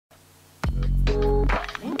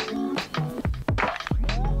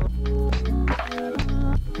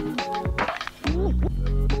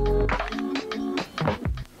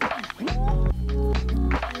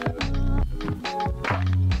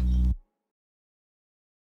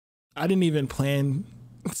I didn't even plan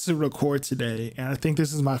to record today, and I think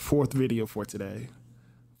this is my fourth video for today.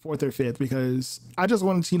 Fourth or fifth, because I just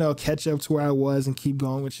wanted to, catch up to where I was and keep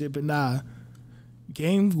going with shit. But nah,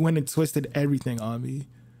 game went and twisted everything on me.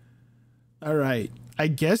 All right, I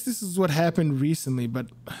guess this is what happened recently, but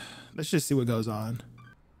let's just see what goes on.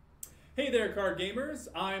 Hey there, card gamers.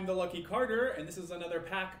 I'm the Lucky Carter, and this is another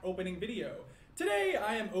pack opening video. Today,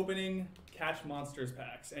 I am opening Catch Monsters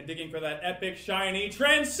packs and digging for that epic, shiny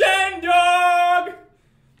Transcend Dog!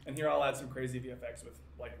 And here I'll add some crazy VFX with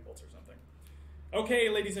lightning bolts or something. Okay,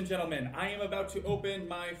 ladies and gentlemen, I am about to open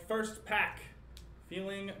my first pack.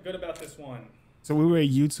 Feeling good about this one. So we were a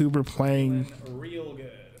YouTuber playing... Feeling real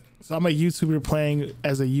good. So I'm a YouTuber playing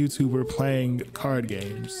as a YouTuber playing card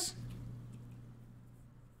games.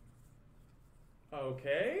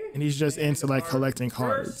 Okay. And he's just into like collecting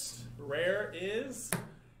cards. First rare is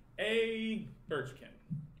a Birchkin.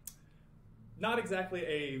 Not exactly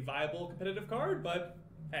a viable competitive card, but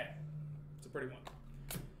hey, it's a pretty one.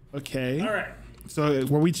 Okay. All right. So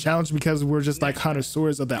were we challenged because we're just like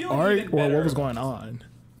connoisseurs of that art, or what was going on?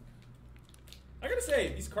 I gotta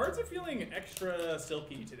say, these cards are feeling extra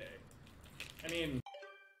silky today. I mean,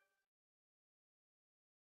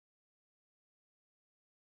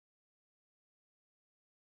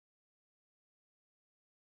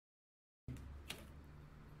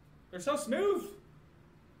 they're so smooth.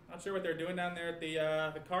 Not sure what they're doing down there at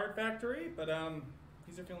the card factory, but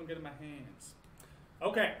these are feeling good in my hands.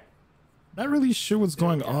 Okay. Not really sure what's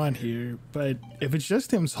going on here, but if it's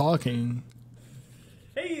just him talking,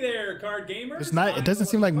 hey there, card gamers. it's not. It doesn't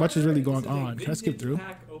seem like much is really going on. Can I skip through?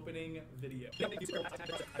 Pack opening video. Trying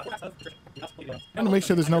to make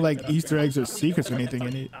sure there's no like Easter eggs or secrets or anything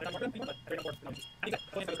in it.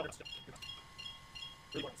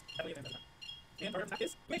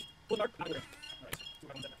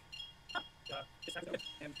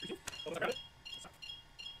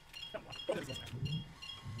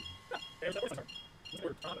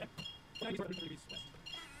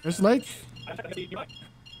 There's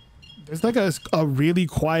like a really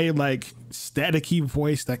quiet, like staticky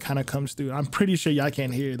voice that kind of comes through. I'm pretty sure y'all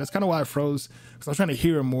can't hear it. That's kind of why I froze, because I was trying to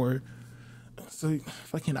hear it more. So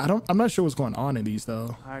fucking, I'm not sure what's going on in these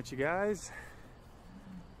though. All right, you guys,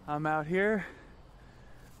 I'm out here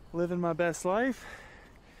living my best life.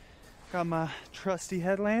 Got my trusty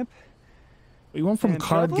headlamp. We went from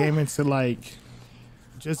card gaming to like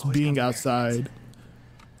just being outside.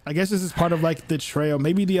 I guess this is part of like the trail.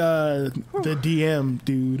 Maybe the DM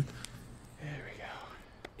dude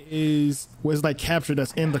was like captured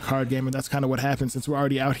us in the card game, and that's kind of what happened since we're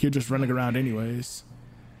already out here just running around anyways.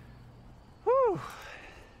 Whew.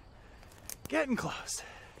 Getting close.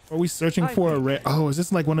 Are we searching for a rare? Oh, is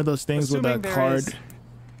this like one of those things with a card?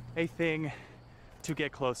 A thing to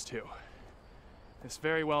get close to. This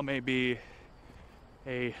very well may be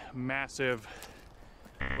a massive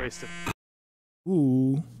waste of...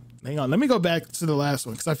 Ooh, hang on. Let me go back to the last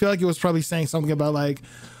one, because I feel like it was probably saying something about like,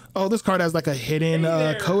 oh, this card has like a hidden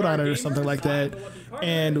code on it or something like that.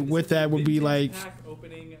 And with that would be like,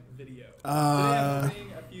 like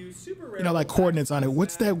coordinates on it.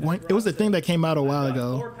 What's that one? It was a thing that came out a while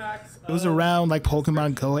ago. It was around like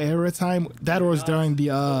Pokemon Go era time. That was during the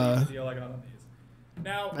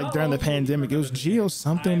like during the pandemic. It was Geo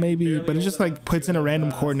something maybe, but it just like puts in a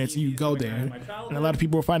random coordinates and you go there. And a lot of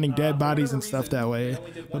people were finding dead bodies and stuff that way.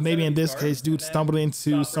 But maybe in this case, dude stumbled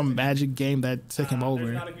into some magic game that took him over.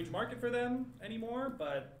 There's not a huge market for them anymore,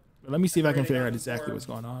 but let me see if I can figure out exactly what's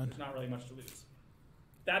going on. There's not really much to lose.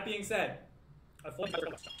 That being said,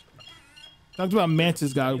 talked about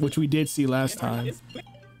Mantis God, which we did see last time.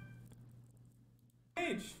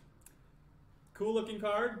 Cool looking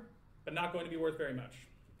card, but not going to be worth very much.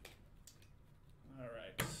 All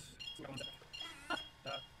right.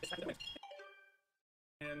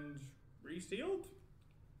 And resealed?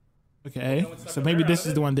 Okay, so maybe this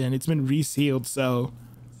is the one then. It's been resealed, so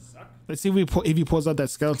let's see if he pulls out that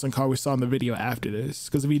skeleton card we saw in the video after this.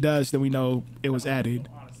 Because if he does, then we know it was added.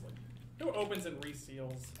 Honestly, who opens and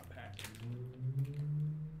reseals a pack?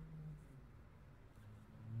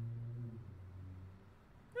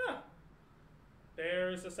 Yeah.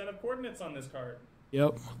 There's a set of coordinates on this card.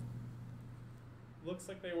 Yep. Looks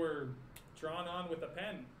like they were drawn on with a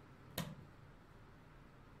pen.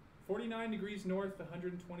 49 degrees north,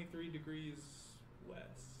 123 degrees west.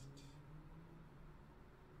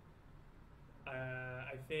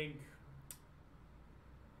 I think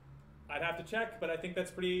I'd have to check, but I think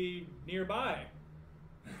that's pretty nearby.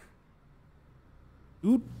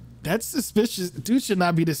 Dude, that's suspicious. Dude should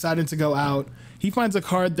not be deciding to go out. He finds a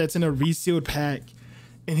card that's in a resealed pack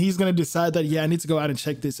and he's gonna decide that, yeah, I need to go out and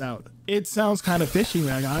check this out. It sounds kind of fishy,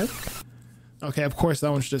 my guy. Okay, of course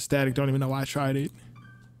that one's just static. Don't even know why I tried it.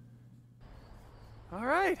 All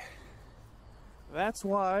right. That's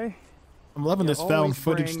why I'm loving this found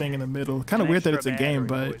footage thing in the middle. Kind of weird that it's a game,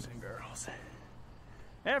 but boys and girls.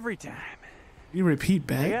 Every time you repeat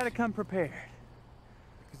back. you gotta come prepared.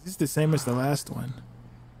 Is this the same as the last one?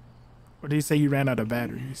 Or did he say you ran out of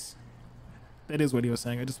batteries? That is what he was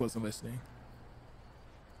saying. I just wasn't listening.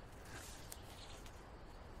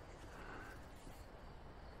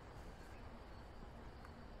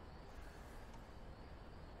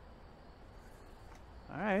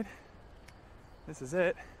 All right. This is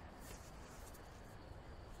it.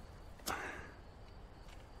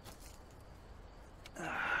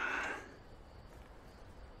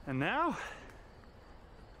 And now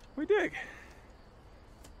we dig.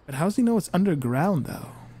 But how does he know it's underground, though?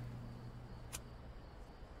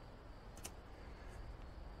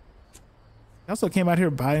 He also came out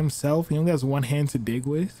here by himself. He only has one hand to dig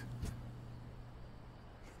with.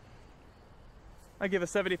 I give a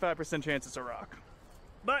 75% chance it's a rock.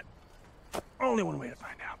 But only one way to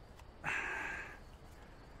find out.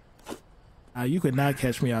 You could not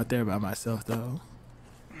catch me out there by myself, though.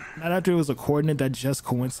 Not after it was a coordinate that just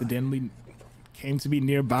coincidentally came to be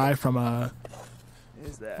nearby from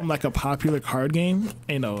like a popular card game.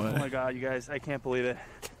 Ain't no way. Oh my god, you guys, I can't believe it.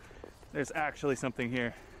 There's actually something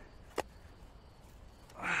here.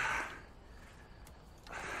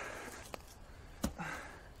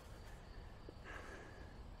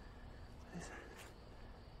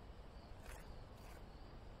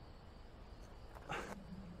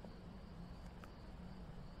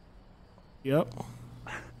 Yep.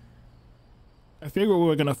 I figured we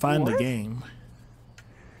were gonna find the game.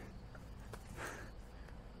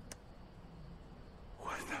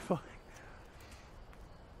 What the fuck?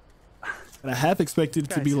 And I half expected it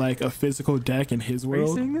to be like a physical deck in his Are you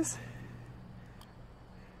world. seeing this?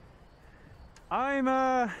 I'm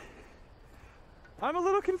a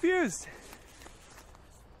little confused.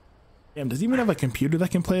 Damn, does he even have a computer that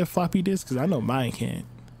can play a floppy disk? Because I know mine can't.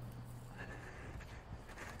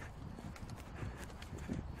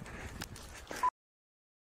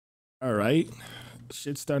 All right,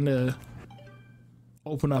 shit's starting to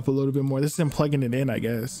open up a little bit more. This is him plugging it in, I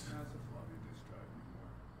guess.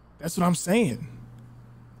 That's what I'm saying.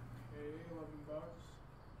 Okay, $11.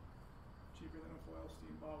 Cheaper than a foil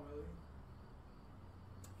steam ball, really.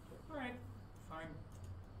 Alright, fine.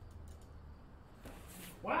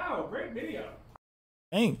 Wow, great video.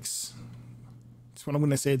 Thanks. That's what I'm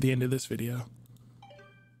gonna say at the end of this video.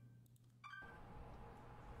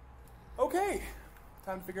 Okay,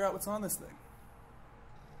 time to figure out what's on this thing.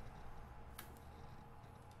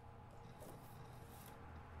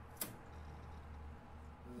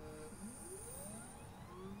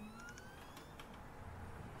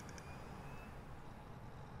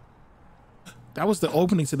 That was the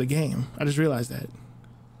opening to the game. I just realized that.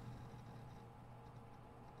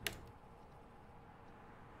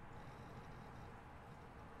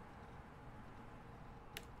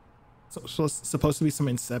 So it's supposed to be some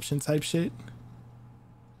Inception type shit.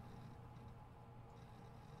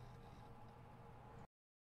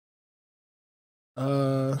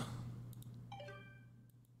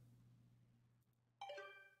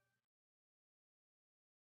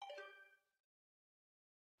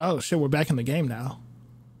 Oh shit, we're back in the game now.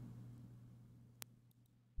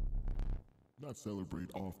 Not celebrate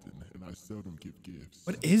often, and I seldom give gifts.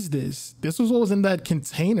 What is this? This was what was in that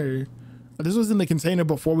container. This was in the container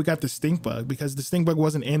before we got the stink bug, because the stink bug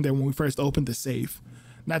wasn't in there when we first opened the safe.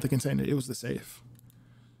 Not the container, it was the safe.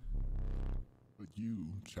 But you,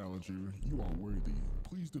 Challenger, you are worthy.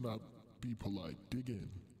 Please do not be polite. Dig in.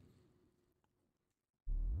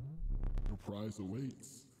 Your prize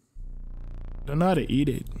awaits. Don't know how to eat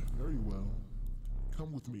it. Very well.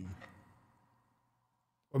 Come with me.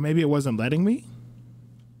 Or maybe it wasn't letting me?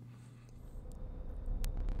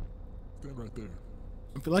 Stand right there.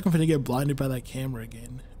 I feel like I'm gonna get blinded by that camera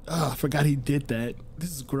again. Oh, I forgot he did that.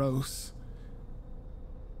 This is gross.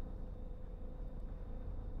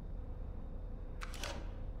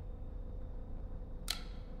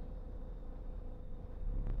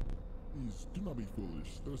 Please, do not be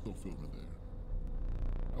foolish. There's no film in there.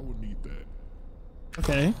 I would need that.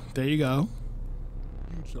 Okay, there you go.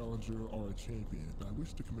 You, Challenger, are a champion. I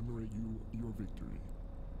wish to commemorate your victory.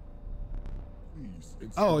 Please.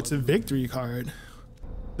 Oh, it's a victory card.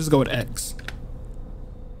 Let's go with X.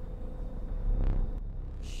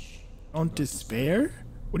 Don't despair?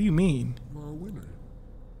 What do you mean? You are a winner.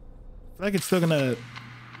 I feel like it's still gonna...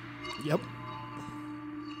 Yep.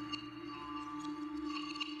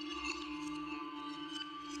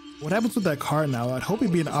 What happens with that car now? I'd hope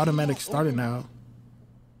it'd be an automatic starter now.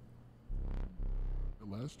 The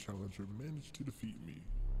last challenger managed to defeat me.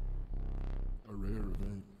 A rare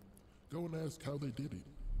event. Go and ask how they did it.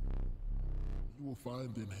 You will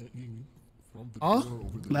find them hanging from the door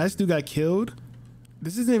over there. Last dude got killed.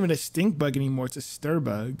 This isn't even a stink bug anymore. It's a stir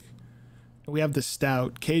bug. And we have the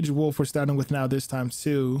stout. Caged wolf we're starting with now this time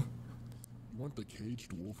too. You want the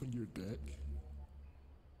caged wolf in your deck?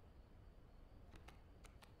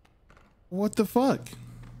 What the fuck?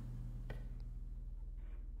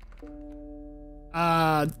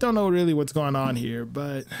 Don't know really what's going on here,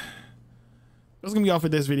 but that's gonna be all for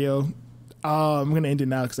this video. I'm gonna end it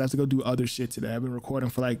now because I have to go do other shit today. I've been recording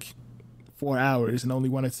for like 4 hours and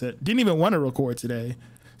didn't even want to record today.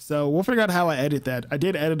 So we'll figure out how I edit that. I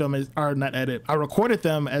did edit them I recorded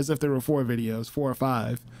them as if there were 4 videos, 4 or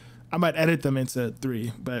 5. I might edit them into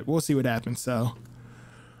 3, but we'll see what happens. So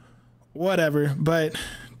whatever, but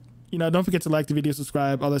you know, don't forget to like the video,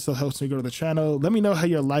 subscribe. All that stuff helps me grow the channel. Let me know how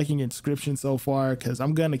you're liking Inscryption so far, because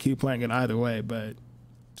I'm gonna keep playing it either way, but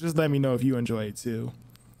just let me know if you enjoy it too.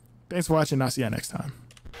 Thanks for watching. I'll see you next time.